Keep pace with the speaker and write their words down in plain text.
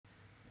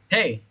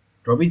Hey,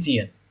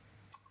 Robitian.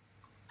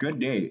 Good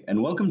day,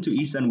 and welcome to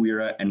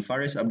Ihsan and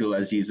Faris Abdul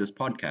Aziz's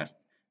podcast.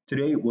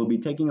 Today, we'll be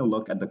taking a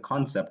look at the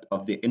concept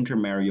of the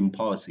intermarium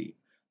policy,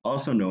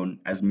 also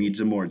known as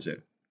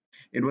Międzymorze.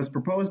 It was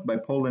proposed by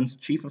Poland's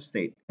chief of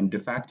state and de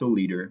facto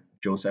leader,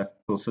 Joseph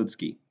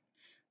Pilsudski.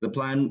 The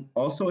plan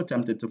also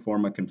attempted to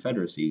form a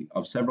confederacy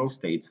of several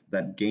states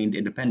that gained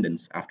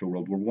independence after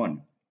World War I.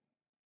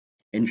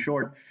 In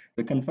short,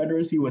 the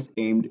confederacy was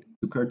aimed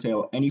to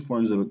curtail any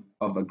forms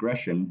of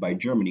aggression by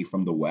Germany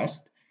from the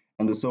west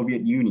and the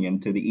Soviet Union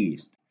to the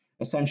east,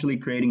 essentially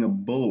creating a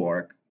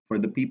bulwark for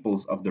the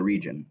peoples of the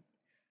region.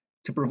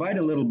 To provide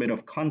a little bit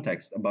of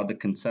context about the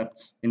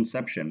concept's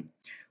inception,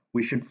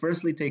 we should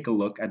firstly take a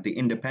look at the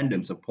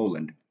independence of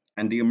Poland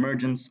and the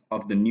emergence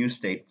of the new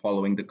state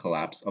following the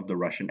collapse of the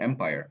Russian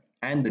Empire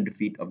and the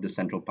defeat of the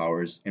Central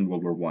Powers in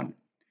World War I.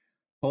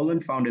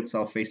 Poland found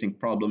itself facing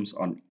problems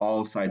on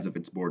all sides of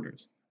its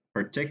borders,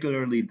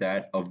 particularly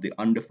that of the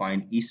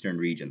undefined eastern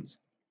regions.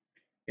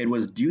 It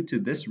was due to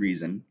this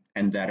reason,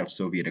 and that of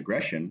Soviet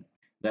aggression,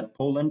 that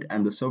Poland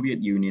and the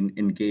Soviet Union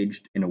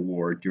engaged in a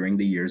war during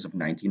the years of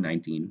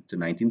 1919 to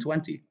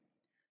 1920.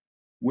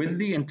 With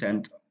the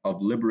intent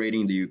of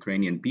liberating the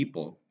Ukrainian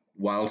people,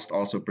 whilst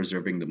also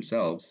preserving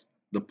themselves,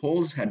 the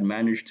Poles had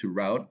managed to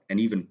rout and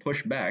even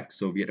push back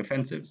Soviet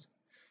offensives.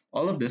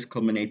 All of this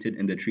culminated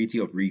in the Treaty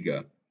of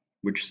Riga,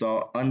 which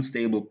saw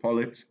unstable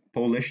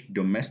Polish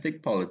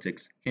domestic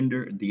politics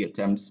hinder the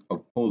attempts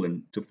of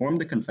Poland to form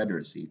the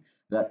confederacy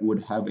that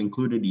would have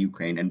included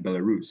Ukraine and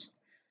Belarus.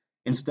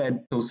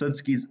 Instead,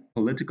 Pilsudski's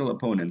political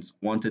opponents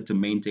wanted to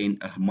maintain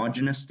a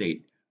homogeneous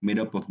state made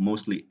up of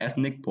mostly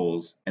ethnic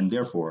Poles and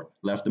therefore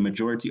left the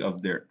majority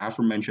of their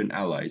aforementioned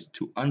allies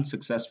to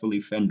unsuccessfully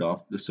fend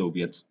off the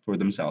Soviets for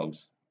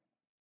themselves.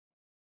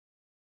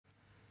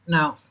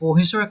 Now, for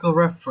historical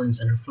reference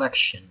and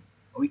reflection,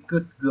 we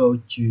could go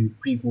to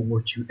pre-World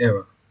War II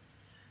era.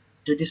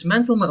 The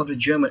dismantlement of the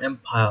German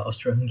Empire,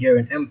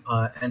 Austro-Hungarian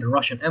Empire, and the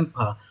Russian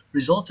Empire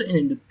resulted in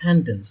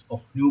independence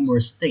of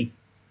numerous states,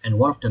 and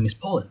one of them is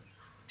Poland.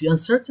 The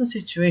uncertain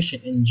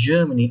situation in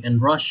Germany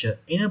and Russia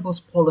enables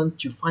Poland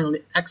to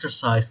finally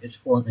exercise its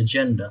foreign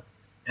agenda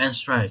and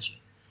strategy.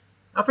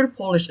 After the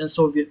Polish and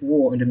Soviet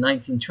War in the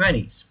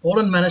 1920s,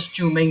 Poland managed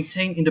to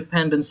maintain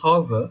independence.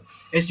 However,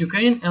 its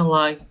Ukrainian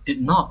ally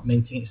did not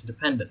maintain its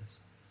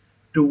independence.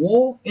 The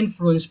war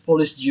influenced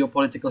Polish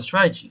geopolitical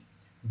strategy,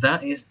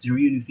 that is, the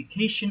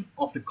reunification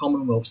of the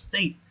Commonwealth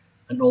state,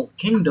 an old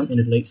kingdom in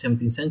the late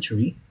 17th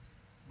century,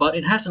 but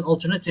it has an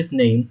alternative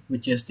name,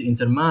 which is the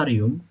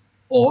Intermarium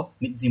or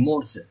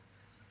Międzymorze.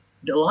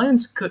 The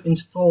alliance could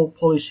install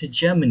Polish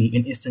hegemony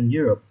in Eastern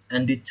Europe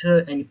and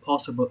deter any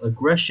possible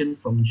aggression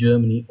from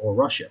Germany or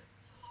Russia.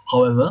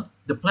 However,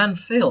 the plan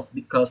failed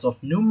because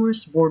of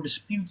numerous border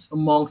disputes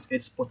amongst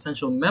its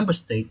potential member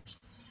states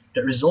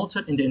that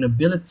resulted in the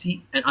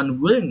inability and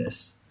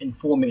unwillingness in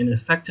forming an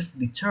effective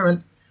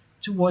deterrent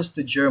towards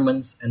the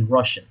Germans and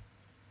Russians.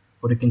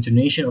 For the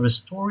continuation of the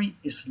story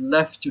is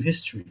left to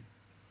history,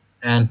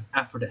 and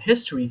after that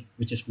history,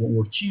 which is World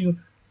War II,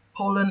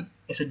 Poland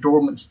is a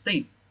dormant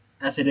state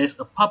as it is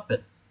a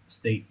puppet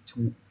state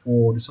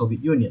for the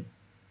Soviet Union.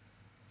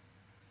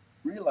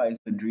 Realize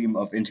the dream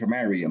of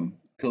intermarium,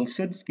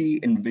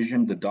 Pilsudski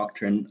envisioned the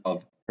doctrine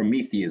of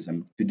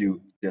Prometheism to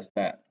do just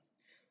that.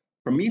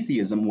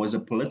 Prometheism was a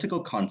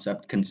political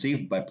concept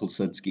conceived by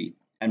Pilsudski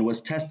and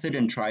was tested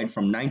and tried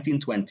from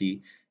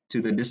 1920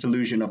 to the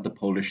dissolution of the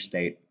Polish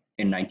state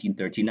in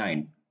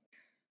 1939.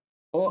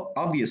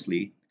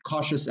 Obviously,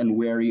 cautious and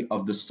wary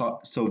of the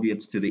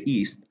Soviets to the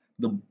east,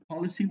 the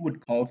policy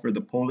would call for the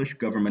Polish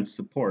government's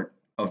support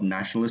of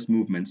nationalist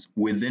movements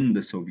within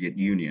the Soviet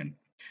Union.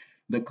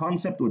 The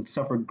concept would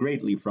suffer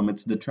greatly from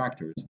its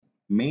detractors,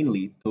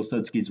 mainly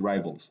Pilsudski's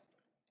rivals,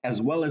 as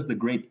well as the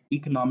great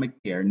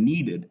economic care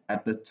needed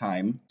at the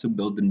time to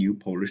build the new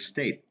Polish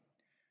state.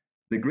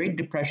 The Great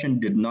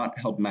Depression did not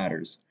help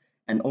matters,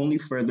 and only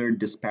further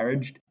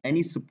disparaged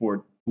any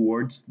support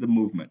towards the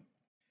movement.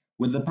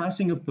 With the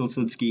passing of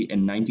Pilsudski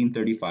in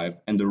 1935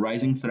 and the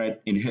rising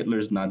threat in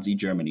Hitler's Nazi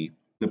Germany,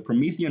 the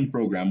Promethean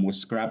program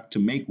was scrapped to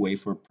make way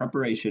for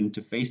preparation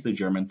to face the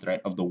German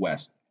threat of the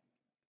West.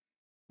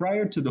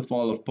 Prior to the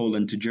fall of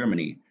Poland to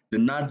Germany, the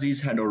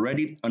Nazis had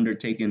already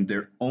undertaken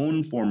their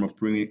own form of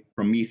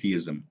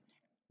Prometheism,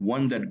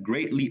 one that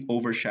greatly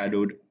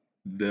overshadowed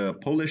the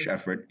Polish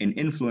effort in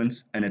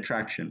influence and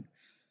attraction.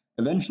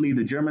 Eventually,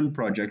 the German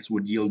projects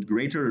would yield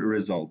greater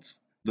results,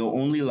 though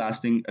only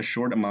lasting a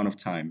short amount of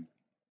time.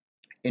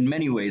 In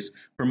many ways,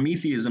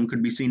 Prometheism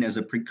could be seen as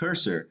a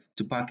precursor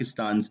to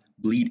Pakistan's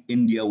bleed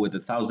India with a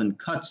thousand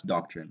cuts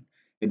doctrine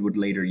it would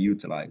later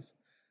utilize.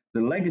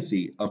 The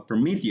legacy of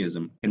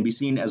Prometheism can be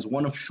seen as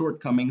one of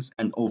shortcomings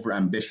and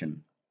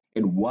overambition.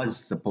 It was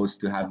supposed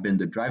to have been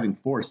the driving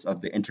force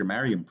of the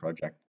Intermarium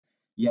project,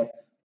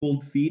 yet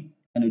cold feet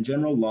and a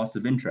general loss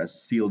of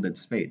interest sealed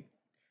its fate.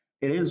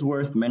 It is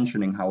worth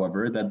mentioning,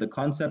 however, that the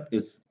concept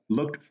is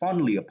looked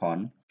fondly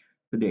upon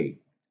today,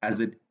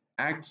 as it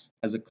acts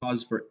as a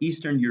cause for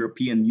Eastern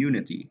European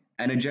unity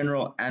and a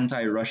general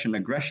anti-Russian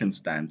aggression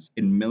stance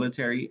in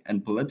military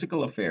and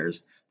political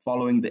affairs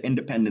following the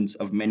independence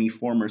of many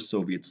former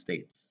Soviet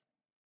states.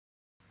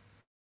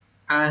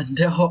 And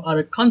there are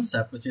other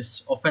concept, which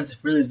is offensive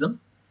realism.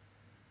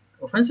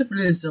 Offensive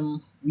realism,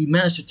 we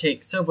managed to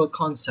take several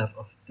concepts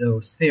of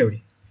those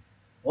theory.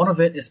 One of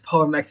it is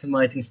power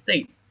maximizing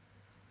state.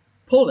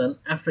 Poland,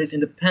 after its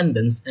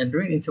independence and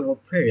during the interwar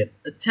period,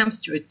 attempts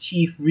to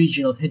achieve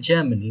regional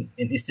hegemony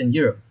in Eastern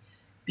Europe.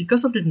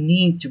 Because of the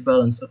need to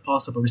balance a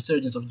possible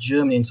resurgence of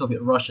Germany and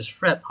Soviet Russia's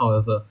threat,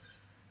 however,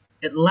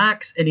 it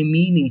lacks any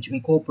meaning to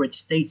incorporate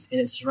states in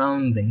its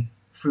surrounding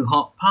through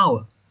hard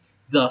power.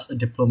 Thus, a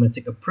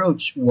diplomatic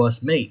approach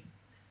was made,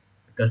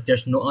 because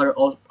there's no other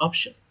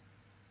option.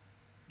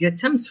 The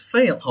attempts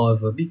failed,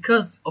 however,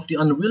 because of the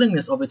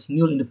unwillingness of its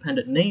newly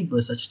independent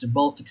neighbors such as the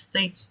Baltic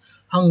states,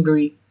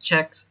 Hungary,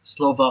 Czechs,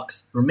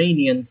 Slovaks,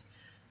 Romanians,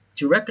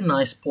 to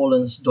recognize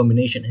Poland's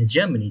domination and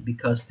hegemony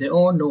because there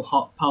are no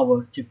hard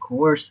power to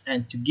coerce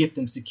and to give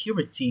them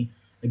security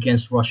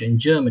against Russia and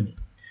Germany.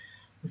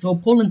 Though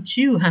Poland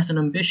too has an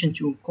ambition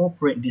to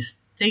incorporate this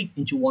state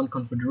into one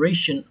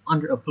confederation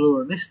under a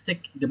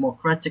pluralistic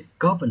democratic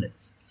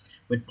governance,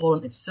 with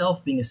Poland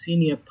itself being a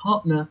senior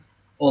partner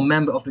or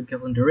member of the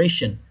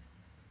confederation,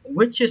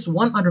 which is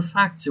one other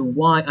factor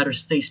why other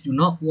states do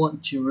not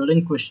want to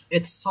relinquish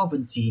its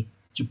sovereignty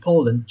to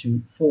Poland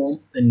to form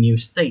a new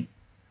state.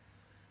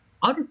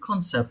 Other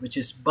concept, which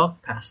is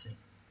buck passing,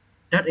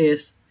 that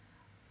is,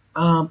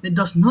 it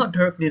does not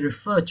directly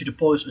refer to the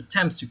Polish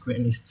attempts to create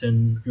an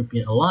Eastern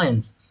European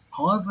alliance.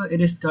 However,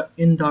 it is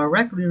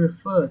indirectly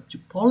referred to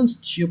Poland's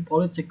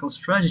geopolitical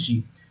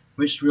strategy,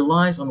 which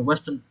relies on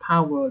Western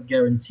power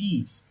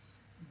guarantees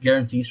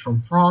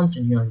from France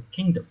and the United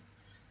Kingdom,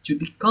 to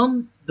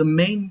become the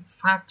main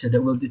factor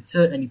that will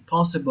deter any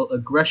possible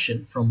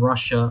aggression from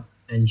Russia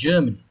and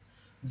Germany.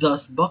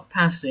 Thus, buck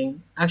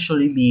passing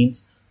actually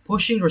means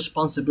pushing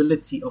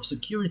responsibility of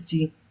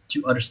security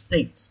to other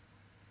states.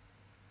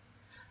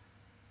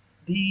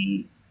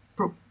 The,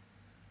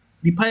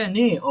 the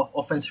pioneer of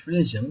offensive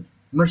realism,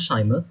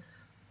 Mersheimer,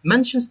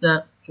 mentions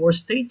that for a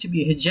state to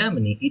be a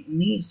hegemony, it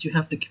needs to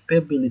have the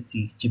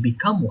capability to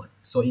become one,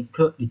 so it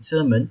could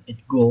determine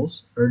its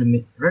goals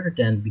rather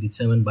than be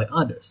determined by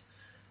others.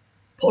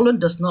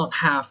 Poland does not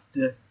have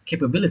the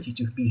capability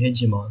to be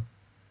hegemon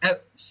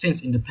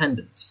since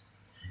independence.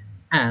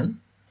 And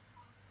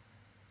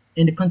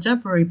in the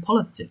contemporary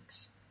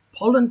politics,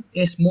 Poland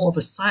is more of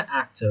a side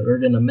actor rather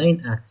than a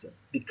main actor,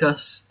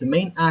 because the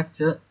main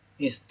actor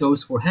is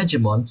those for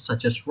hegemon,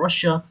 such as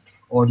Russia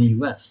or the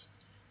US.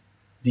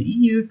 The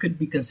EU could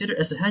be considered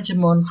as a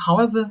hegemon,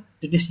 however,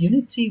 the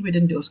disunity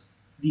within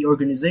the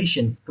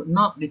organization could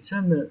not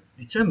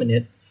determine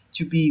it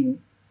to be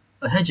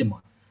a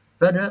hegemon.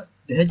 Rather,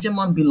 the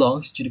hegemon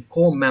belongs to the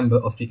core member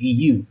of the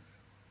EU,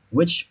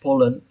 which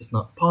Poland is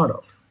not part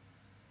of.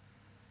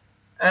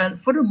 And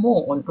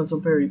furthermore, on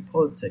contemporary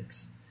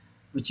politics,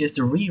 which is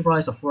the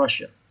re-rise of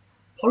Russia,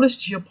 Polish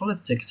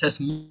geopolitics has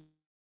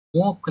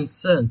more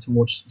concern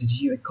towards the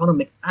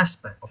geo-economic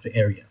aspect of the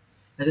area,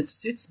 as it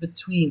sits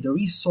between the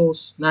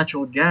resource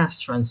natural gas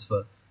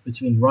transfer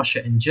between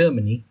Russia and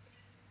Germany,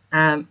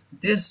 and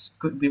this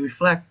could be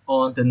reflected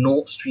on the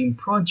Nord Stream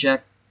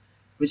project,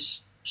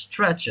 which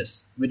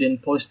stretches within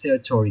Polish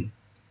territory.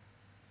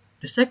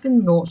 The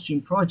second Nord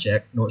Stream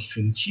project, Nord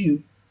Stream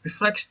 2,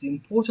 reflects the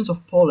importance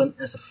of Poland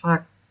as a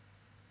factor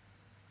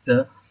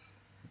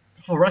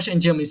for Russia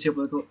and Germany's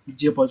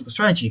geopolitical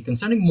strategy.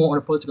 Concerning more on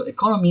the political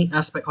economy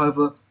aspect,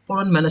 however,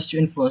 Poland managed to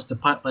influence the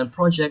pipeline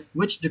project,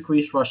 which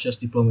decreased Russia's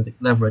diplomatic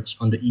leverage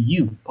on the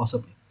EU,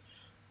 possibly.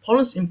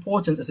 Poland's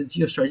importance as a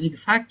geostrategic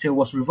factor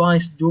was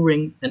revised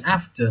during and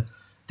after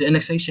the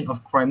annexation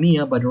of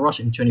Crimea by the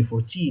Russians in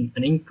 2014.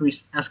 An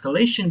increased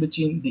escalation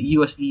between the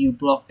US-EU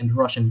bloc and the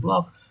Russian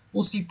bloc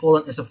will see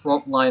Poland as a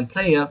frontline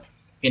player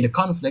in the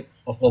conflict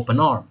of open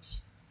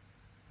arms.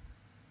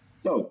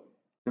 So,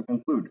 to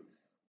conclude,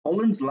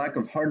 Poland's lack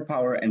of hard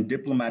power and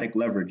diplomatic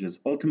leverages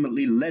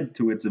ultimately led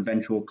to its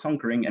eventual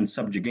conquering and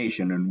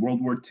subjugation in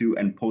World War II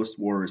and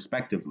post-war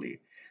respectively.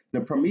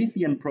 The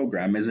Promethean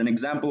program is an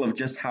example of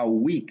just how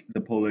weak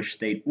the Polish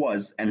state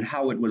was and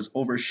how it was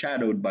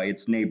overshadowed by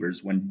its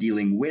neighbors when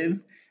dealing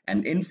with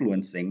and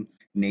influencing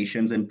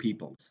nations and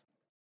peoples.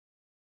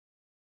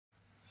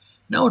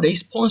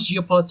 Nowadays, Poland's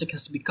geopolitics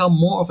has become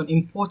more of an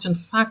important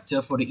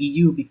factor for the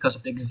EU because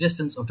of the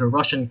existence of the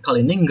Russian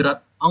Kaliningrad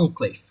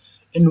enclave,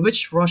 in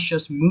which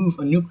Russia's move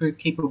a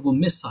nuclear-capable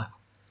missile.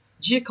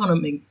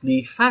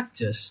 Geoeconomically,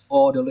 factors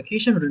are the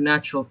location of the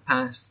natural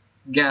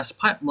gas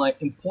pipeline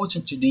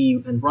important to the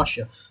EU and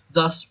Russia.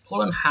 Thus,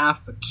 Poland have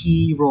a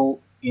key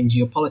role in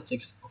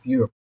geopolitics of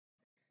Europe.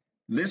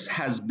 This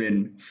has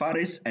been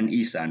Faris and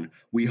Ihsan.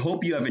 We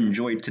hope you have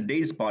enjoyed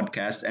today's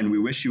podcast and we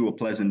wish you a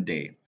pleasant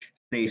day.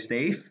 Stay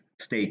safe,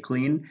 stay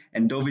clean,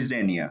 and do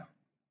widzenia.